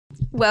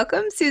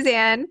Welcome,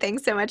 Suzanne.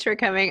 Thanks so much for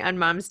coming on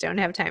Moms Don't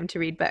Have Time to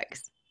Read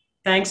Books.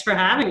 Thanks for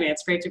having me.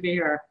 It's great to be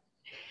here.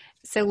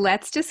 So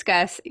let's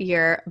discuss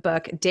your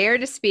book, Dare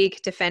to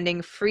Speak,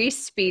 Defending Free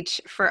Speech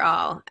for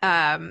All.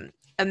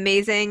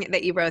 Amazing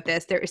that you wrote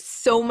this. There is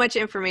so much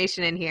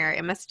information in here.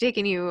 It must have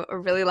taken you a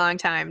really long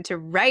time to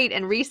write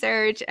and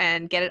research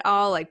and get it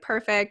all like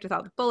perfect with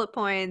all the bullet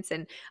points.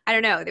 And I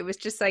don't know, it was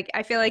just like,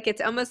 I feel like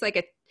it's almost like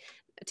a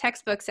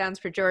textbook sounds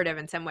pejorative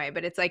in some way,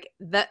 but it's like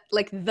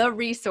the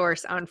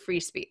resource on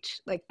free speech.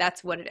 Like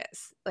that's what it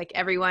is. Like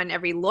every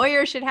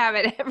lawyer should have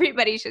it.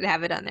 Everybody should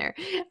have it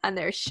on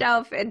their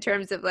shelf in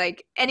terms of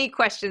like any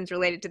questions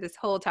related to this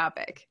whole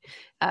topic.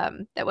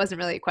 That wasn't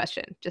really a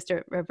question, just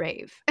a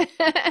rave.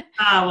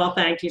 Well,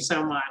 thank you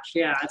so much.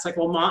 Yeah, it's like,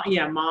 well,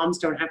 moms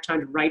don't have time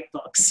to write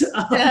books.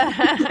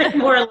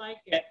 More like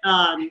it.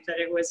 That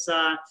it was,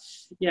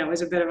 it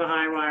was a bit of a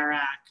high wire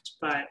act,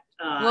 but.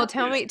 Well,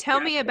 tell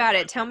me about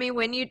it. Tell me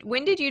when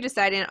did you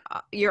decide, and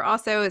you're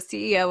also a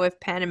CEO of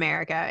Pen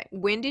America.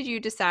 When did you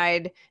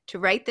decide to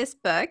write this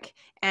book,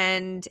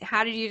 and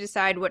how did you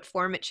decide what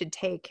form it should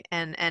take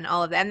and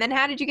all of that? And then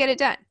how did you get it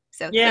done?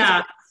 So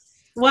yeah,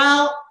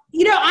 well,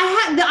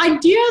 I had the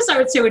ideas, I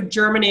would say, were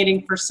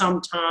germinating for some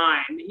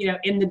time.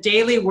 In the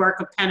daily work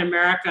of Pen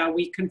America,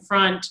 we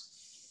confront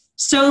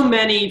so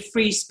many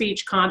free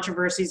speech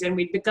controversies, and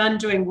we'd begun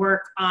doing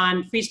work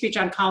on free speech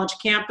on college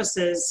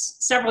campuses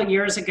several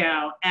years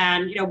ago.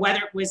 And whether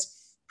it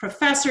was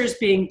professors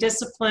being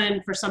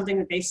disciplined for something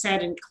that they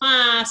said in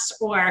class,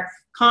 or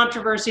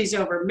controversies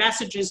over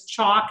messages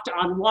chalked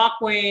on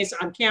walkways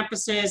on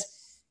campuses,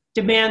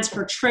 demands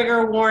for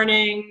trigger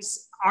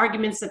warnings,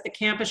 arguments that the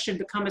campus should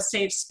become a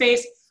safe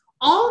space,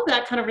 all of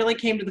that kind of really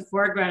came to the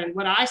foreground. And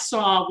what I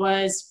saw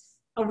was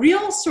a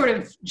real sort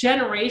of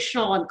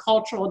generational and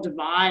cultural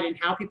divide in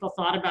how people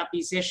thought about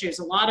these issues.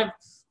 A lot of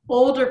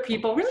older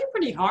people really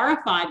pretty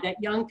horrified that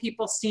young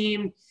people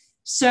seemed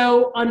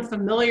so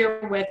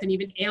unfamiliar with and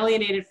even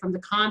alienated from the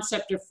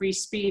concept of free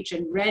speech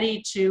and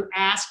ready to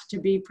ask to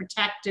be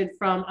protected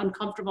from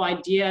uncomfortable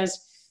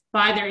ideas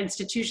by their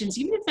institutions,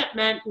 even if that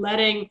meant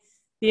letting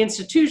the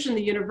institution,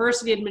 the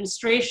university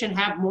administration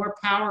have more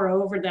power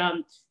over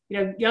them.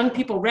 Young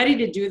people ready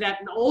to do that,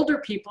 and older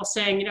people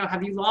saying,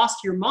 have you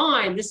lost your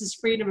mind? This is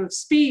freedom of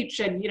speech,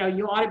 and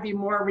you ought to be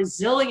more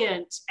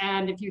resilient.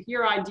 And if you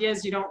hear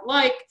ideas you don't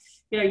like,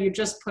 you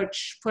just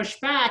push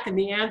back. And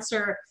the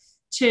answer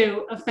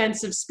to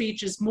offensive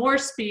speech is more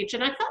speech.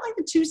 And I felt like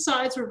the two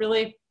sides were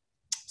really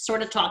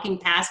sort of talking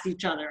past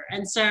each other.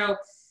 And so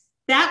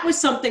that was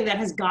something that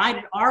has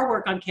guided our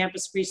work on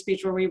campus free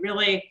speech, where we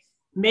really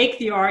make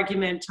the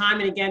argument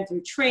time and again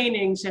through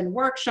trainings and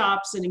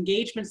workshops and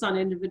engagements on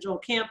individual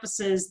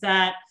campuses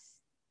that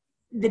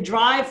the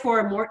drive for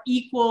a more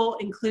equal,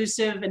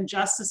 inclusive, and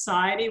just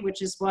society,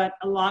 which is what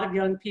a lot of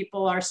young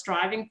people are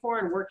striving for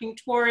and working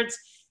towards,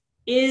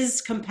 is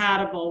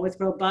compatible with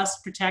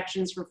robust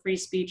protections for free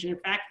speech. And in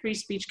fact, free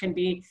speech can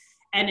be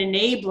an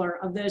enabler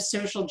of those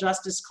social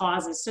justice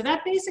causes. So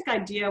that basic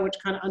idea, which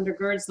kind of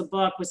undergirds the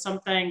book, was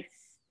something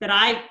that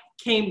I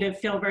came to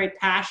feel very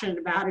passionate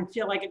about and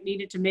feel like it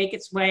needed to make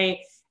its way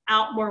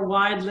out more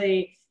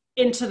widely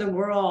into the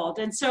world.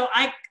 And so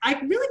I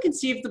really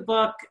conceived the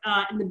book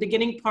in the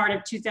beginning part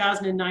of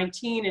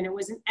 2019, and it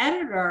was an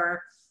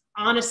editor.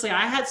 Honestly,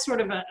 I had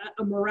sort of a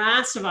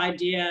morass of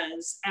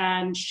ideas,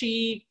 and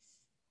she,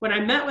 when I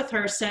met with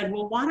her, said,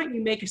 well, why don't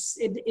you make it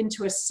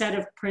into a set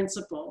of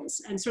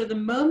principles? And sort of the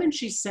moment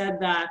she said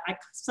that,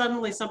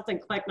 suddenly something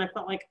clicked, and I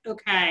felt like,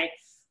 okay,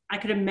 I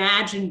could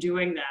imagine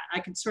doing that. I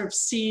could sort of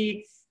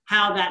see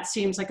how that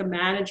seems like a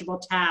manageable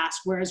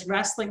task, whereas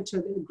wrestling to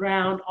the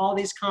ground all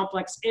these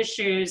complex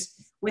issues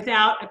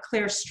without a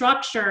clear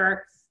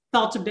structure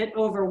felt a bit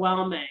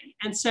overwhelming.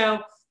 And so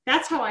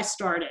that's how I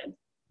started.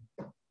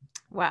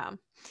 Wow.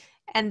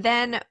 And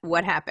then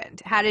what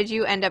happened? How did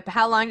you end up,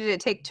 how long did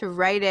it take to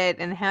write it,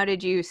 and how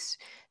did you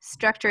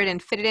structure it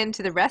and fit it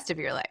into the rest of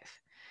your life?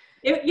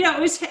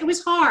 It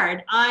was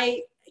hard.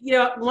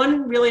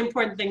 One really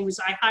important thing was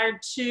I hired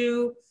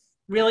two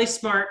really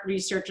smart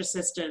research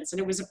assistants, and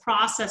it was a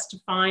process to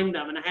find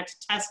them, and I had to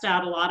test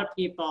out a lot of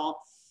people.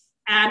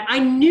 And I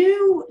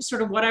knew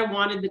sort of what I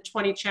wanted the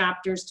 20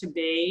 chapters to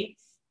be,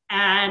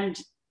 and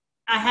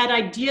I had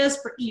ideas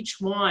for each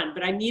one,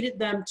 but I needed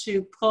them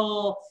to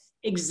pull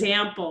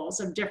examples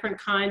of different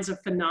kinds of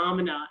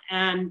phenomena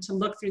and to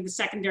look through the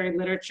secondary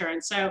literature.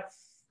 And so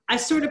I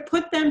sort of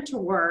put them to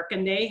work,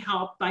 and they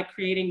helped by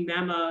creating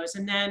memos.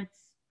 And then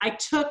I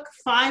took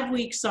 5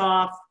 weeks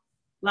off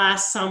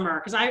last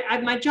summer, because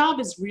my job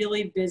is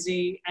really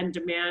busy and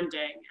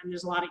demanding, and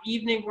there's a lot of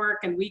evening work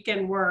and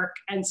weekend work.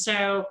 And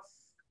so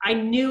I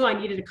knew I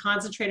needed to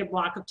concentrate a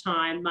block of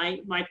time.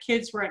 My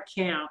kids were at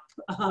camp,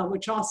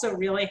 which also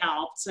really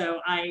helped. So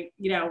I,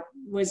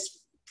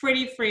 was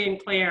pretty free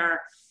and clear.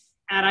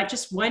 And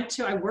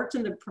I worked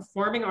in the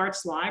Performing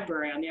Arts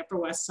Library on the Upper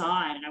West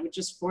Side, and I would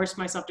just force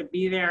myself to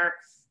be there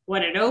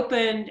when it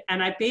opened.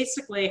 And I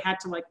basically had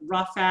to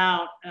rough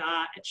out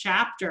a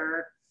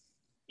chapter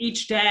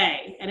each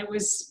day. And it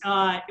was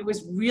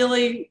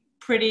really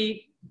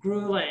pretty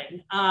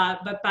grueling.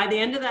 But by the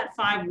end of that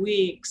 5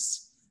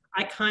 weeks,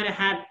 I kind of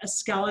had a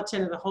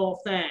skeleton of the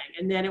whole thing.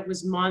 And then it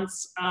was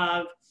months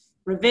of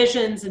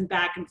revisions and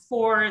back and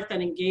forth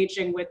and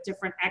engaging with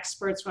different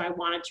experts who I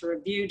wanted to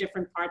review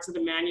different parts of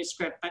the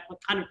manuscript. But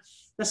kind of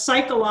the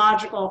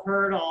psychological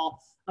hurdle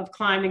of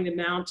climbing the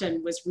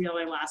mountain was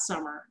really last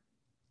summer.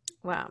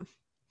 Wow.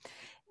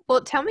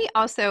 Well, tell me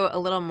also a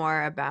little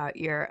more about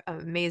your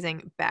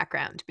amazing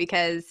background,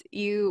 because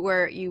you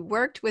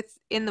worked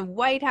in the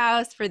White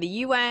House for the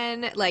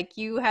UN, like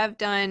you have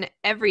done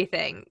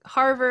everything.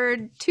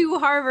 Harvard, 2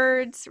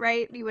 Harvards,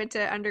 right? You went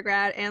to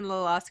undergrad and the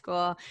law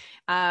school.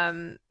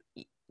 Um,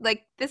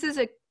 like this is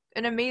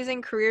an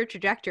amazing career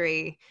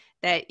trajectory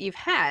that you've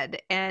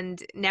had,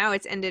 and now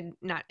it's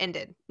not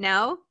ended.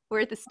 Now we're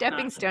at the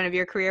stepping stone of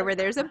your career where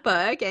there's a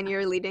book and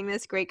you're leading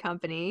this great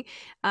company,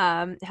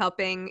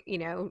 helping,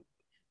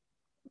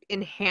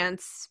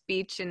 enhance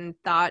speech and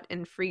thought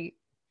and free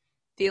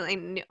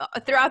feeling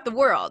throughout the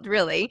world,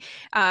 really.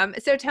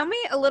 So tell me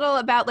a little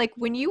about, like,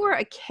 when you were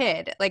a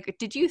kid, like,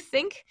 did you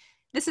think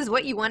this is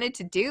what you wanted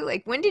to do?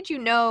 Like, when did you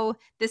know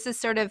this is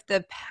sort of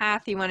the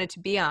path you wanted to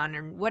be on?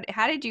 And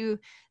how did you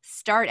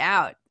start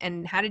out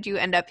and how did you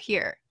end up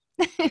here?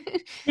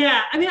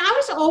 Yeah, I mean, I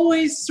was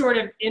always sort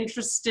of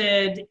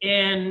interested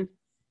in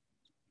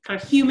kind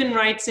of human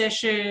rights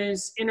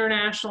issues,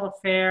 international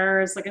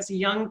affairs. Like as a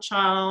young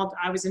child,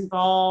 I was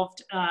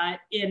involved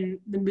in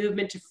the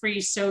movement to free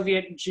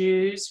Soviet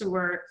Jews who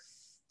were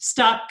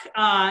stuck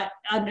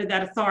under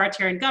that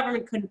authoritarian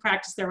government, couldn't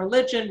practice their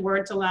religion,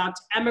 weren't allowed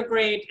to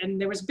emigrate. And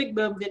there was a big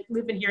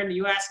movement here in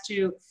the US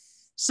to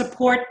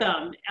support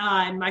them.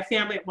 And my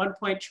family at one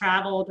point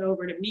traveled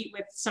over to meet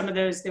with some of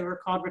those, they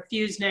were called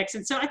refuseniks.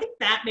 And so I think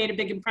that made a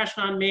big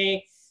impression on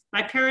me.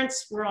 My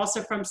parents were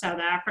also from South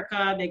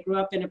Africa. They grew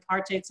up in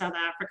apartheid South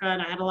Africa,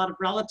 and I had a lot of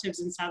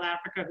relatives in South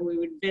Africa who we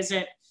would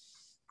visit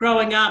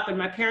growing up. And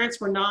my parents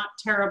were not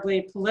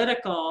terribly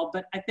political,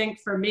 but I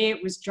think for me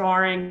it was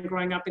jarring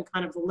growing up in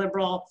kind of the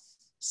liberal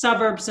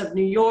suburbs of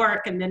New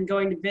York and then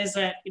going to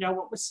visit,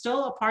 what was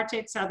still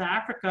apartheid South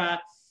Africa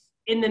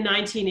in the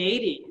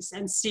 1980s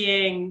and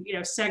seeing,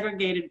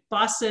 segregated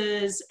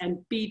buses and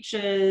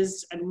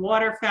beaches and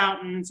water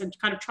fountains and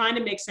kind of trying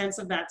to make sense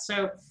of that.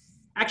 So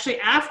actually,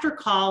 after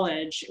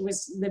college, it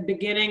was the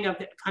beginning of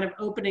the kind of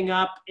opening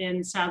up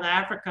in South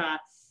Africa.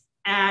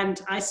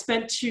 And I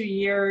spent 2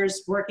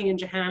 years working in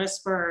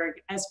Johannesburg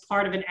as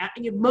part of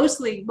most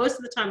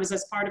of the time was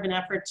as part of an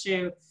effort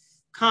to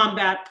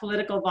combat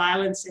political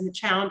violence in the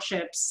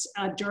townships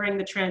during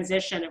the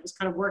transition. It was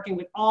kind of working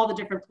with all the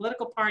different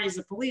political parties,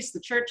 the police, the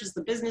churches,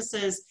 the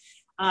businesses,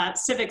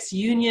 civics,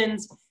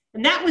 unions.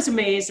 And that was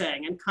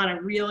amazing and kind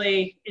of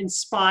really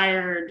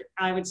inspired,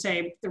 I would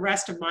say, the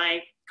rest of my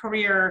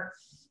career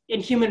in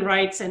human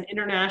rights and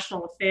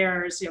international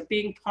affairs,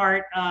 being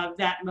part of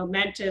that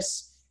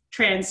momentous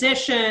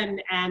transition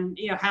and,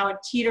 how it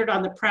teetered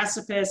on the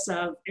precipice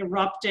of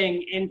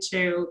erupting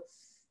into,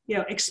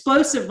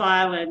 explosive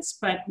violence,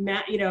 but,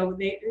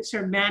 they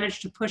sort of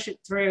managed to push it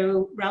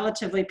through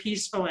relatively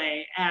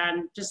peacefully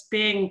and just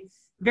being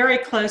very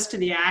close to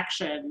the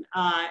action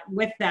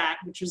with that,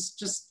 which was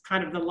just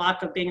kind of the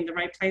luck of being in the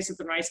right place at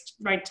the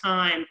right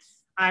time.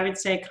 I would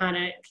say kind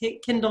of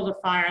kindled a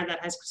fire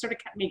that has sort of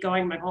kept me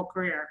going my whole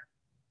career.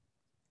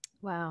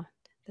 Wow,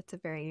 that's a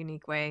very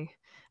unique way.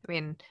 I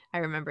mean, I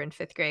remember in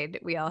 5th grade,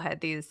 we all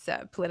had these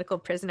political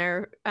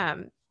prisoner,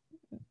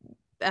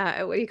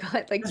 what do you call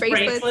it? Like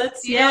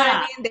bracelets. You know what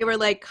I mean? They were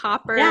like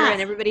copper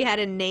and everybody had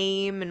a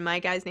name, and my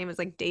guy's name was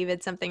like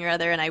David something or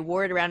other. And I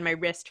wore it around my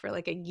wrist for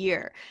like a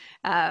year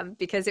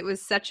because it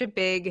was such a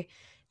big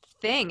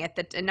thing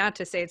and not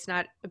to say it's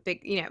not a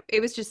big, it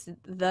was just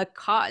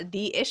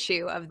the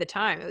issue of the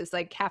time. It was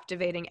like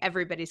captivating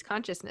everybody's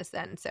consciousness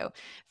then. So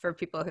for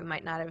people who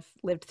might not have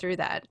lived through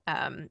that,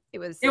 it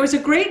was a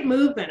great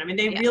movement. I mean,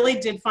 they really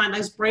did find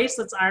those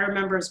bracelets. I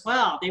remember as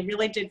well. They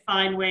really did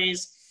find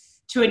ways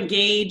to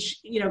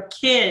engage,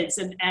 kids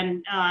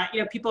and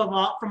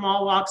people from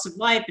all walks of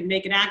life and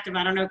make it active.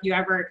 I don't know if you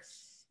ever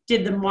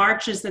did the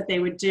marches that they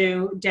would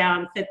do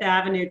down Fifth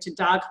Avenue to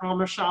Dag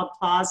Hammarskjöld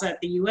Plaza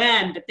at the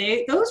UN, but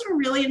those were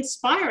really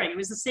inspiring. It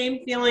was the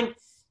same feeling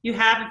you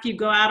have if you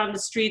go out on the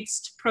streets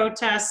to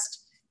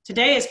protest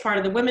today as part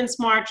of the Women's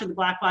March or the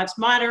Black Lives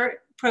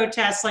Matter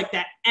protests, like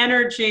that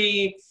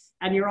energy,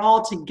 and you're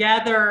all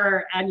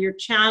together and you're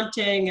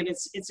chanting, and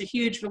it's a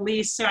huge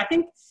release. So I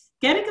think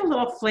getting a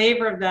little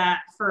flavor of that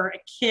for a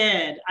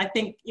kid, I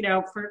think,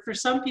 for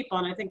some people,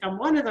 and I think I'm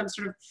one of them,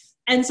 sort of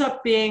ends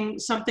up being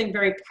something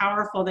very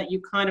powerful that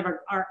you kind of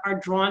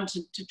are drawn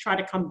to try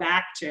to come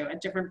back to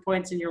at different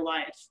points in your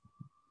life.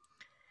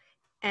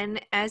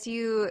 And as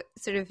you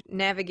sort of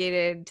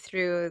navigated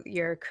through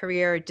your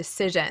career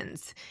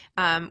decisions,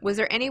 was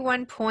there any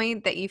one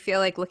point that you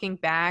feel like looking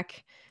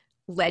back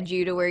led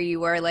you to where you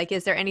were? Like,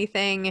 is there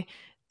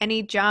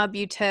any job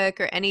you took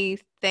or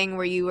anything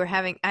where you were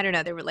having, I don't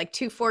know, there were like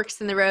 2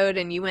 forks in the road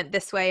and you went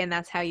this way and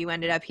that's how you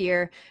ended up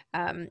here,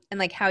 and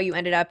like how you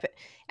ended up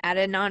at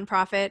a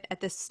nonprofit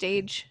at this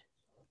stage?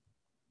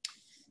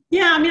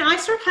 Yeah, I mean, I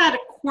sort of had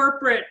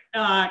corporate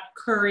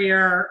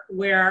career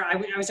where I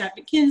was at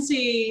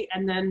McKinsey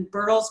and then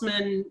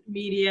Bertelsmann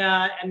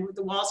Media and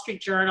the Wall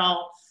Street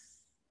Journal.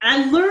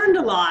 And I learned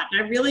a lot,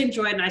 and I really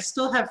enjoyed it. And I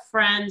still have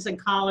friends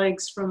and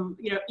colleagues from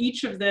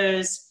each of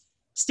those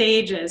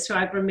stages who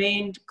I've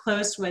remained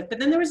close with. But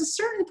then there was a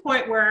certain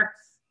point where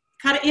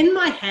kind of in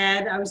my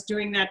head, I was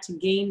doing that to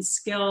gain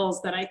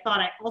skills that I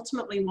thought I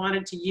ultimately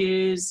wanted to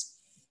use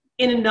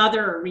in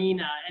another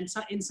arena and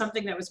so, in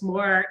something that was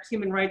more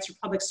human rights or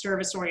public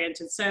service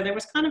oriented. So there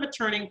was kind of a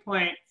turning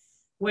point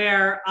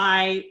where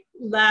I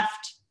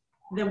left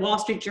the Wall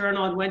Street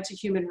Journal and went to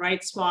Human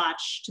Rights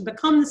Watch to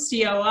become the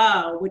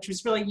COO, which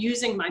was really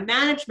using my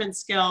management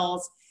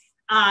skills.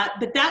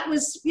 But that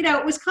was,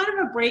 it was kind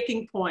of a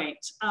breaking point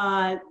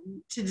to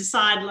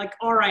decide, like,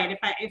 all right,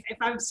 if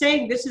I'm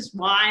saying this is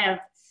why I've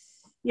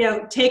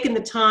taken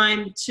the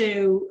time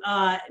to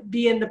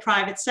be in the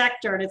private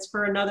sector and it's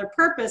for another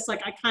purpose,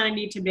 like I kind of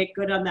need to make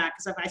good on that,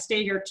 because if I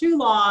stay here too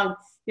long,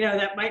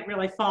 that might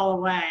really fall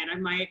away and I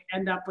might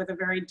end up with a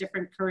very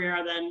different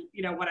career than,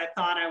 what I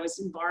thought I was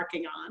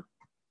embarking on.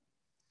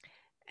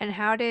 And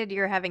how did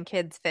your having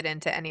kids fit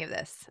into any of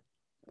this?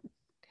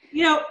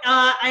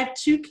 I have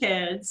 2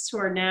 kids who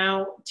are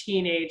now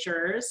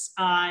teenagers.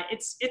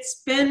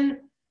 It's been,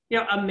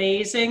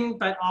 amazing,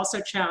 but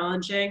also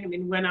challenging. I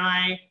mean, when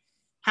I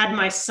had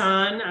my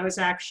son, I was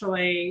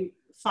actually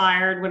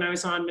fired when I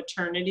was on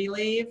maternity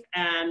leave,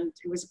 and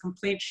it was a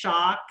complete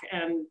shock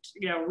and,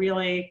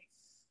 really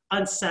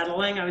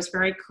unsettling. I was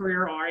very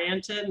career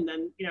oriented, and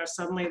then,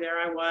 suddenly there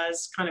I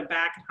was kind of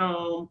back at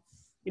home.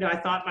 I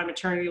thought my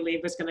maternity leave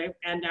was going to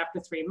end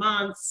after 3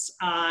 months,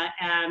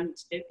 and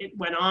it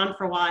went on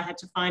for a while. I had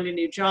to find a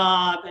new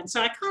job. And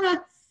so I kind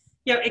of,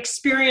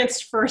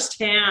 experienced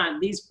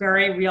firsthand these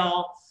very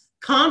real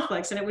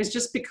conflicts. And it was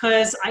just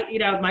because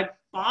my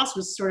boss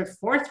was sort of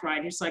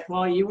forthright. He's like,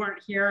 well, you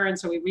weren't here, and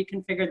so we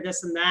reconfigured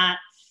this and that,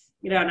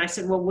 and I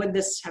said, well, would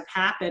this have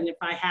happened if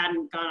I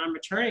hadn't gone on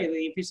maternity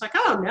leave? He's like,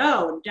 oh,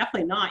 no,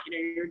 definitely not.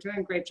 You're doing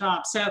a great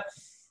job. So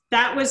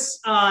that was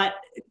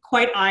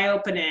quite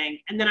eye-opening.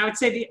 And then I would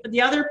say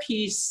the other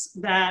piece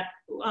that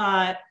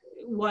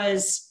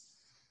was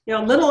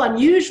a little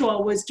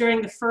unusual was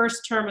during the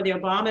first term of the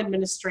Obama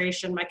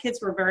administration. My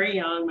kids were very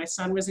young. My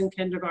son was in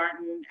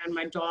kindergarten, and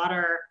my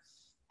daughter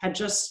had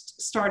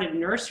just started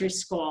nursery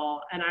school,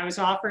 and I was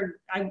offered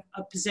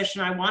a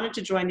position. I wanted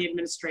to join the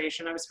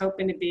administration. I was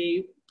hoping to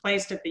be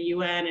placed at the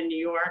UN in New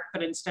York,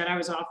 but instead I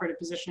was offered a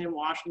position in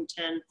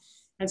Washington.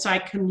 And so I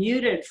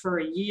commuted for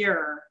a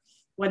year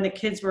when the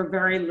kids were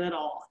very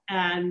little,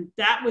 and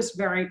that was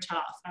very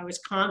tough. I was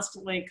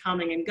constantly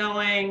coming and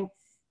going.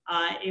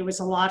 It was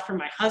a lot for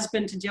my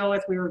husband to deal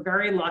with. We were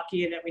very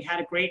lucky that we had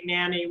a great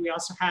nanny. We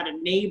also had a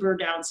neighbor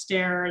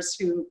downstairs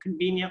who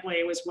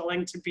conveniently was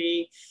willing to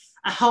be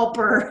a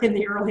helper in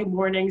the early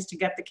mornings to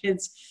get the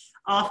kids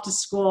off to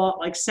school at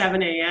like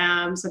 7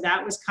 a.m. So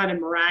that was kind of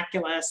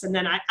miraculous. And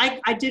then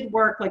I did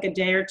work like a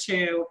day or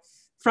two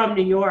from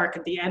New York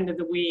at the end of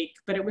the week,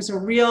 but it was a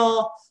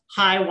real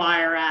high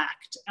wire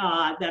act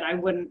that I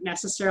wouldn't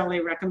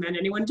necessarily recommend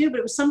anyone do, but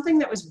it was something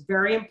that was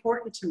very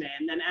important to me.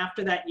 And then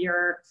after that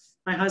year,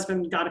 my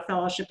husband got a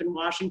fellowship in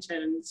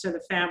Washington, and so the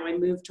family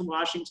moved to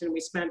Washington. We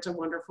spent a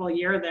wonderful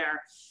year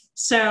there.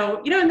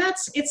 So, and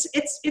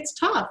it's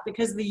tough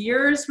because the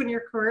years when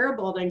you're career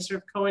building sort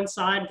of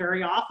coincide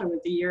very often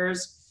with the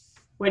years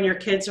when your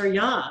kids are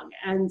young.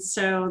 And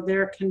so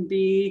there can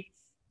be,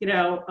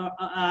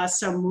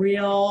 some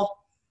real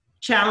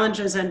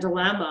challenges and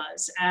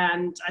dilemmas.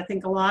 And I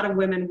think a lot of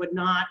women would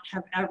not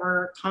have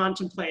ever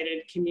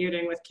contemplated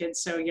commuting with kids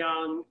so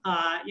young.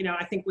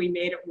 I think we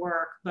made it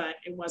work, but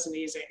it wasn't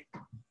easy.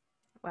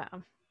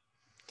 Wow.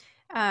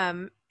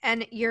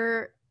 And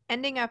you're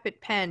ending up at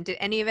Penn. Did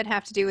any of it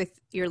have to do with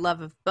your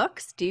love of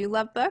books? Do you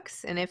love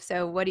books? And if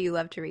so, what do you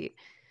love to read?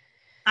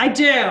 I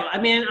do. I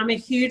mean, I'm a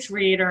huge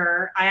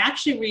reader. I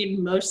actually read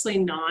mostly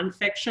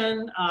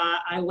nonfiction.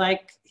 I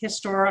like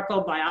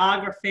historical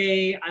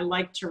biography. I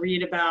like to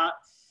read about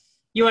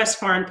U.S.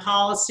 foreign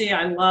policy.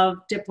 I love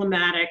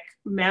diplomatic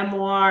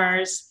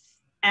memoirs.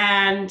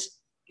 And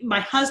my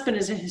husband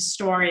is a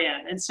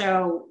historian. And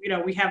so,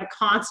 we have a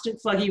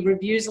constant flow. He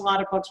reviews a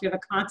lot of books. We have a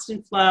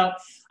constant flow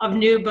of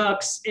new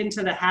books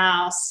into the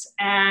house.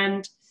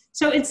 And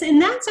so it's in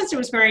that sense, it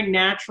was very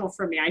natural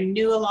for me. I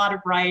knew a lot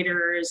of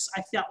writers.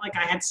 I felt like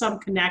I had some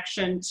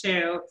connection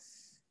to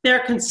their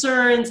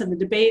concerns and the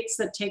debates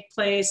that take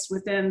place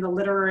within the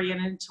literary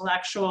and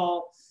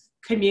intellectual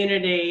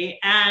community.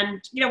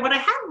 And, what I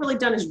hadn't really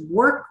done is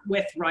work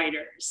with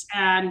writers.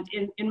 And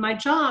in my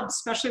job,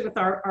 especially with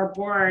our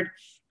board,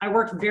 I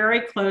work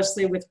very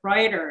closely with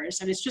writers.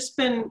 And it's just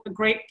been a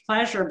great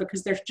pleasure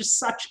because they're just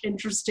such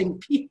interesting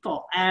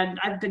people. And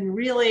I've been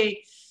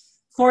really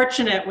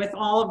fortunate with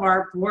all of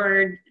our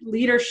board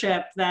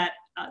leadership that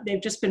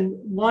they've just been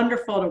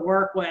wonderful to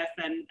work with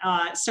and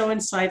so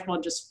insightful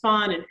and just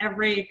fun. And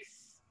every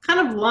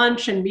kind of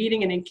lunch and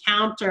meeting and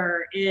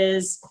encounter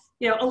is,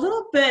 a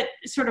little bit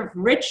sort of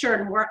richer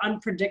and more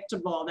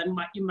unpredictable than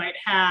what you might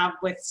have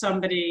with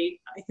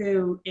somebody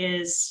who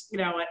is,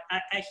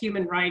 a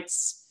human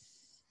rights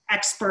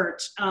expert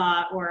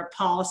or a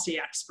policy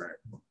expert.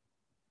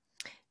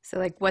 So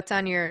like what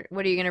are you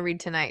going to read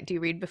tonight? Do you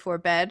read before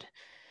bed?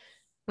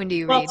 When do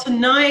you Well, read?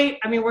 tonight,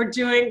 I mean, we're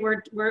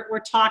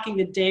talking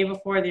the day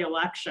before the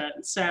election,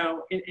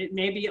 so it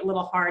may be a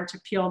little hard to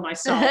peel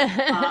myself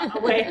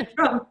away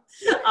from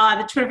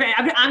the Twitter.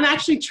 I'm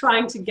actually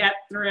trying to get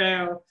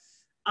through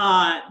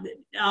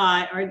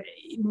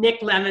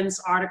Nick Lemon's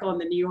article in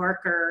the New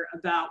Yorker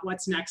about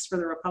what's next for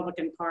the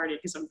Republican Party,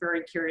 because I'm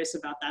very curious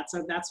about that.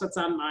 So that's what's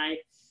on my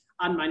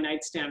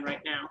nightstand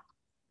right now.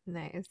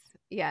 Nice.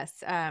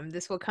 Yes.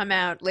 This will come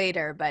out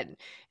later, but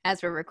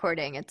as we're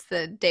recording, it's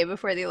the day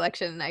before the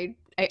election. I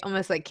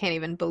almost like can't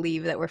even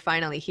believe that we're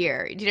finally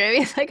here. Do you know what I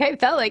mean? It's like I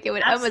felt like it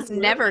would almost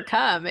never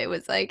come. It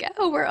was like,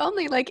 oh, we're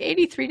only like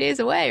 83 days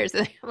away or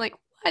something. I'm like,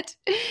 what?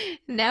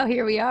 Now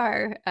here we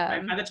are.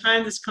 Right. By the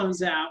time this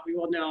comes out, we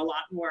will know a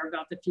lot more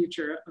about the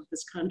future of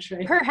this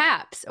country.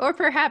 Perhaps, or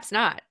perhaps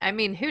not. I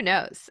mean, who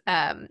knows?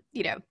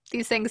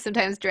 These things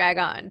sometimes drag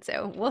on,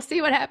 so we'll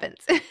see what happens.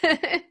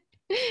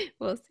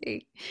 We'll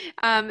see.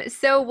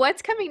 So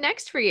what's coming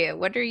next for you?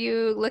 What are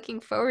you looking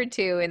forward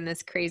to in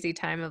this crazy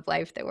time of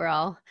life that we're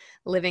all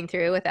living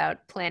through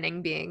without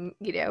planning being,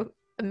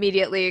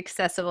 immediately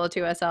accessible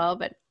to us all?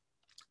 But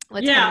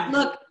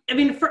look, I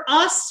mean, for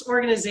us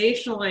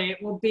organizationally, it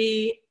will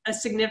be a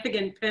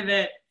significant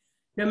pivot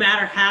no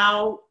matter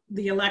how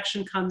the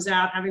election comes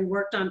out, having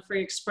worked on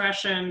free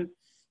expression,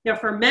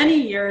 for many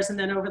years, and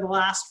then over the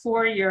last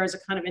 4 years, a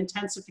kind of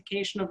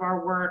intensification of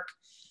our work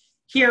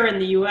here in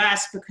the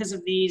US because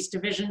of these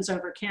divisions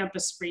over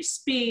campus free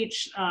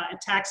speech,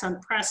 attacks on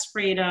press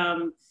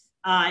freedom,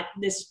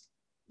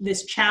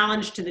 this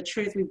challenge to the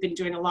truth. We've been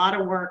doing a lot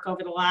of work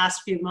over the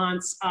last few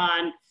months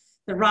on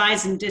the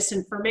rise in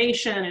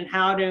disinformation and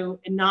how to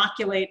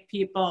inoculate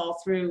people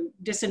through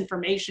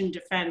disinformation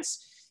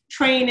defense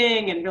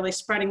training and really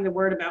spreading the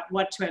word about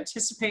what to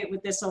anticipate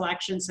with this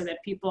election so that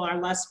people are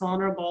less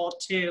vulnerable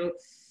to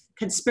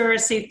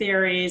conspiracy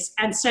theories.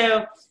 And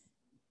so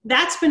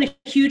that's been a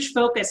huge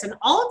focus, and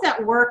all of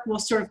that work will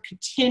sort of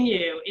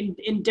continue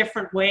in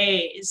different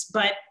ways,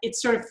 but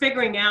it's sort of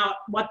figuring out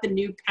what the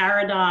new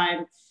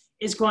paradigm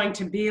is going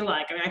to be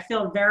like. I mean, I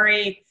feel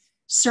very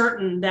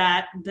certain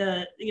that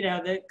the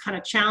kind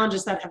of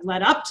challenges that have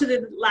led up to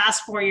the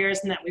last 4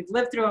 years and that we've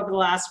lived through over the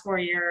last 4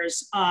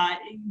 years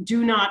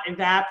do not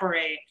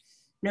evaporate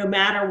no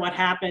matter what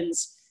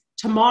happens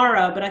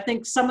tomorrow. But I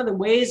think some of the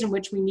ways in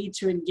which we need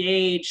to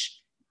engage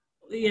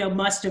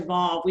must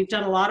evolve. We've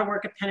done a lot of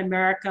work at PEN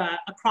America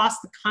across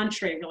the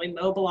country, really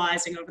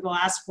mobilizing over the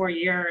last 4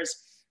 years,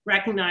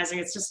 recognizing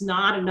it's just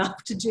not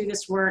enough to do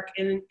this work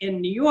in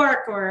New York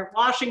or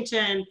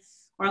Washington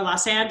or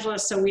Los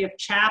Angeles. So we have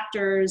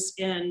chapters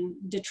in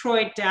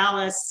Detroit,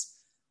 Dallas,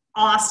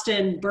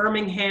 Austin,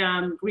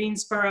 Birmingham,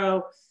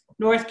 Greensboro,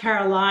 North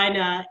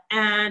Carolina.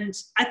 And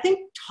I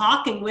think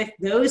talking with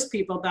those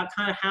people about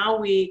kind of how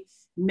we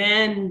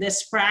mend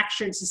this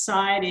fractured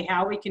society,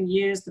 how we can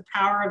use the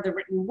power of the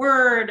written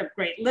word, of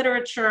great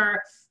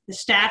literature, the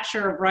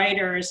stature of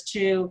writers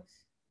to,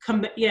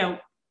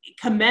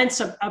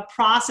 commence a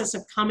process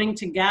of coming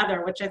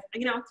together, which I'm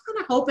kind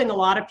of hoping a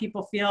lot of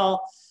people feel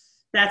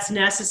that's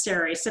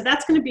necessary. So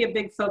that's going to be a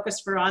big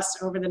focus for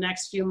us over the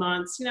next few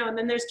months, and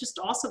then there's just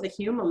also the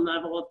human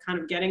level of kind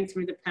of getting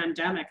through the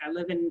pandemic. I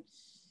live in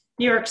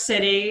New York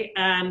City,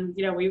 and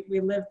we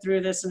lived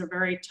through this in a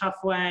very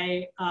tough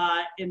way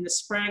in the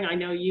spring. I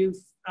know you've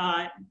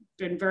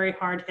been very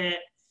hard hit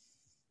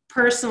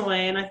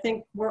personally, and I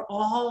think we're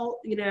all,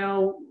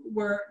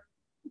 we're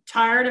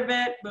tired of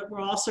it, but we're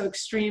also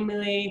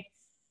extremely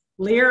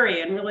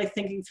leery and really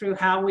thinking through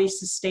how we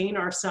sustain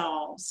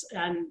ourselves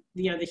and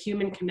the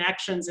human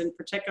connections in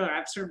particular.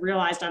 I've sort of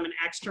realized I'm an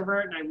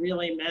extrovert and I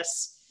really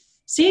miss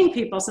seeing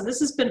people. So this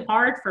has been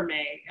hard for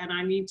me, and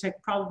I need to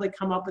probably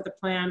come up with a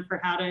plan for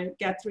how to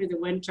get through the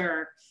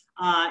winter.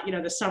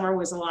 The summer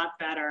was a lot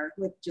better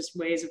with just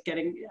ways of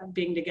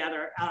being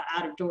together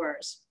out of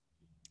doors.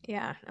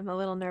 Yeah, I'm a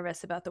little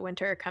nervous about the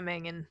winter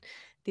coming, and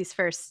these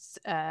first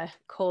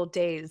cold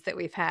days that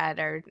we've had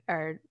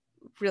are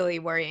really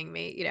worrying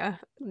me.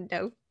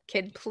 No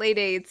kid play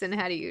dates, and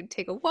how do you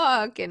take a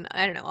walk, and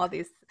I don't know, all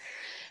these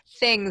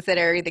things that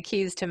are the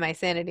keys to my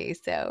sanity.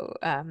 So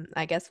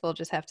I guess we'll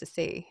just have to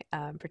see,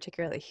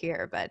 particularly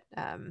here. But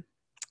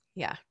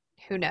yeah,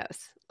 who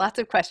knows? Lots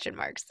of question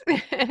marks.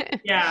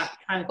 Yeah.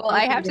 Well,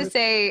 I have to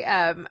say,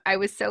 I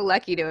was so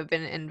lucky to have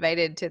been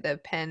invited to the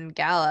Penn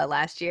Gala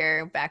last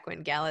year, back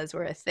when galas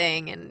were a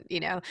thing. And,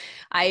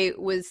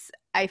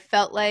 I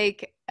felt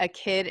like a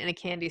kid in a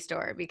candy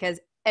store because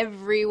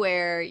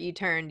everywhere you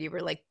turned, you were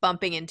like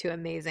bumping into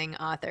amazing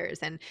authors.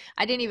 And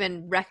I didn't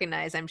even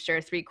recognize, I'm sure,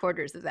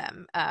 3/4 of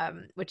them,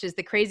 which is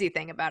the crazy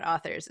thing about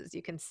authors is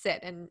you can sit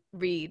and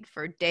read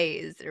for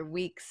days or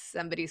weeks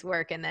somebody's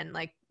work and then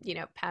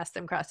pass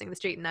them crossing the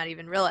street and not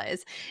even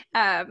realize.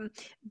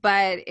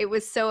 But it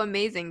was so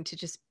amazing to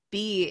just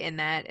be in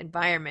that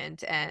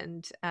environment,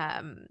 and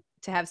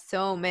to have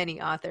so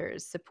many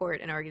authors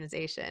support an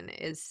organization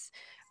is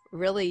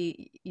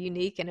really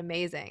unique and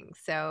amazing.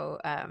 So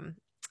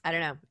I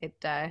don't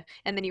know.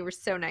 And then you were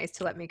so nice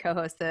to let me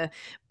co-host the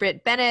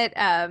Britt Bennett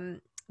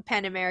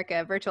Pen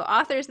America Virtual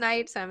Authors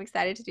Night. So I'm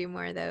excited to do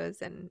more of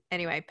those. And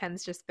anyway,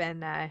 Pen's just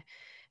been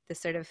this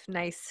sort of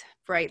nice,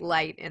 bright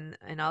light in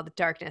all the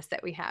darkness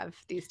that we have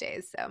these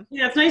days. So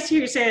yeah, it's nice to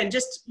hear you say it.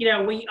 Just,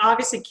 we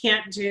obviously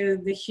can't do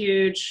the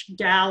huge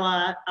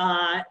gala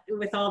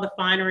with all the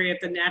finery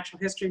at the Natural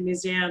History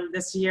Museum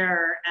this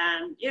year.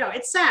 And,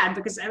 it's sad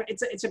because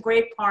it's a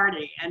great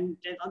party and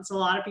it's a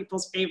lot of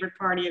people's favorite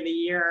party of the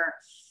year.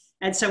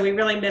 And so we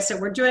really miss it.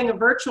 We're doing a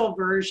virtual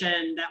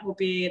version that will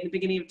be in the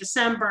beginning of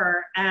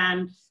December.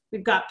 And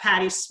we've got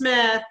Patti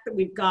Smith.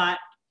 We've got,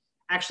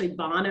 actually,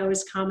 Bono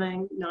is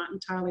coming, not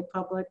entirely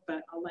public,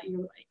 but I'll let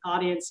your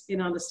audience in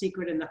on the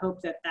secret in the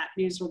hope that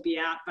news will be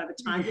out by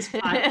the time this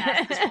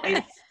podcast is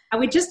released. And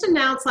we just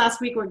announced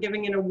last week we're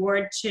giving an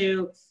award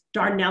to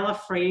Darnella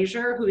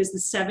Frazier, who is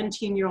the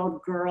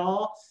 17-year-old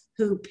girl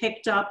who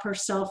picked up her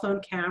cell phone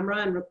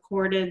camera and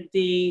recorded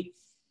the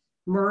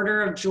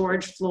murder of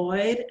George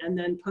Floyd and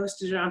then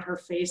posted it on her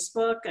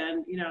Facebook.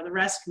 And, the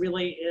rest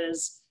really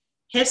is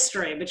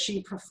history. But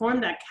she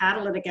performed that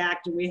catalytic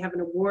act, and we have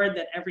an award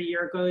that every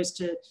year goes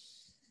to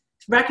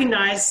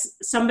recognize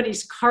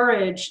somebody's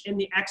courage in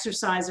the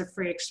exercise of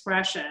free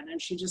expression.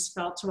 And she just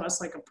felt to us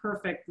like a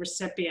perfect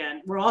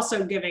recipient. We're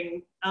also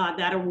giving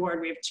that award.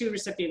 We have 2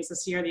 recipients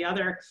this year. The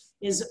other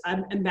is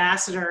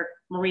Ambassador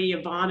Marie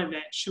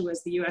Yovanovitch, who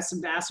was the U.S.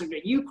 ambassador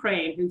to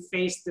Ukraine, who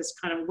faced this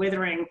kind of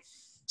withering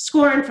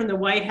scorn from the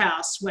White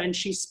House when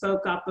she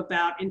spoke up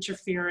about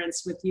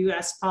interference with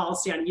U.S.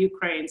 policy on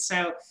Ukraine.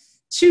 So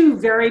 2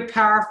 very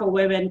powerful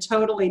women,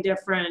 totally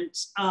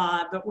different,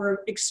 but we're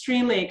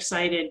extremely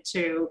excited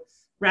to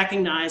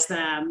recognize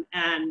them.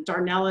 And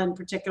Darnella in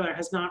particular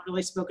has not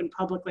really spoken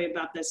publicly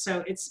about this.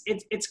 So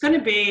it's going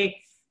to be,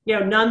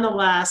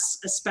 nonetheless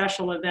a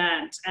special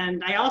event.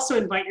 And I also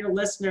invite your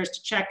listeners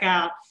to check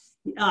out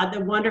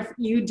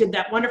you did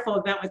that wonderful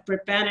event with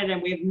Britt Bennett,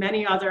 and we have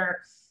many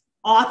other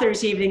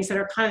authors evenings that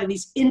are kind of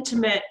these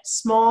intimate,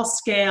 small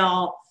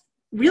scale,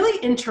 really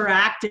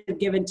interactive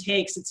give and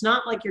takes. It's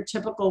not like your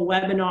typical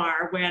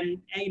webinar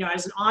when,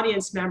 as an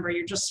audience member,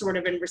 you're just sort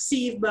of in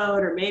receive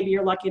mode, or maybe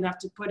you're lucky enough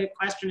to put a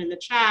question in the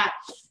chat.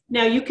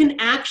 Now you can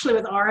actually,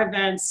 with our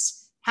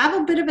events, have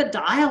a bit of a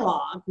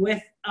dialogue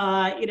with,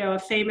 a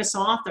famous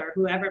author,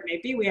 whoever it may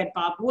be. We had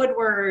Bob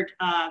Woodward,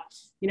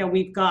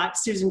 we've got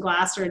Susan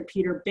Glasser and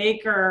Peter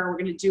Baker. We're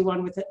going to do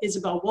one with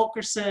Isabel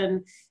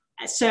Wilkerson.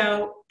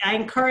 So I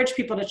encourage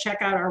people to check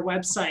out our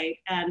website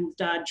and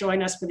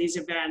join us for these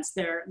events.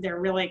 They're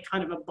really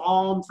kind of a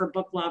balm for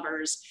book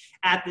lovers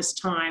at this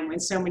time when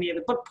so many of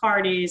the book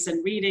parties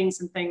and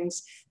readings and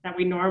things that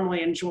we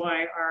normally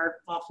enjoy are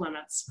off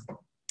limits.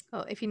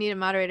 Well, if you need a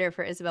moderator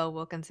for Isabel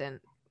Wilkerson,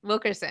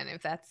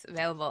 if that's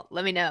available,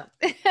 let me know.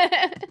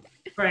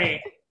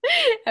 Great.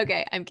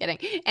 Okay, I'm kidding.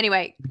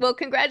 Anyway, well,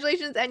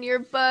 congratulations on your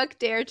book,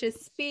 Dare to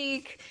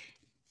Speak.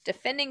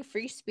 Defending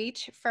Free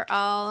Speech for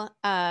All.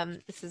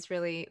 This is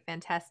really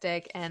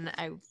fantastic, and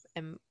I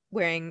am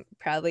wearing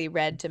proudly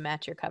red to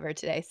match your cover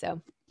today. So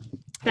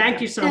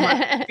thank you so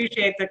much.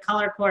 Appreciate the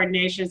color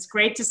coordination. It's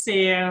great to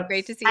see you.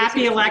 Great to see you.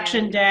 Happy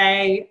Election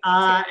Day.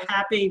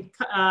 Happy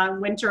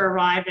winter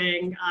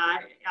arriving.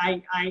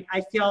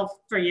 I feel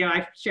for you.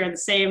 I share the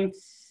same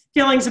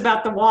feelings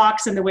about the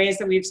walks and the ways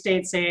that we've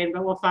stayed sane,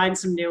 but we'll find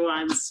some new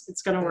ones.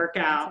 It's going to work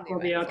out. We'll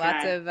be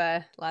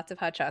okay. Lots of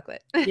hot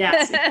chocolate.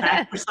 Yes,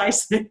 exactly,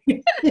 precisely.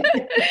 I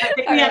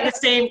think we have the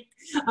same,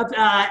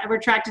 we're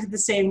attracted to the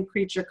same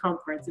creature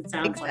comforts, it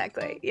sounds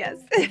exactly, like.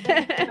 Yes.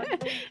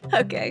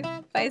 Okay.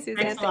 Bye, Suzanne.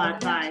 Thanks a lot.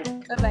 Bye.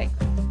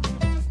 Bye-bye.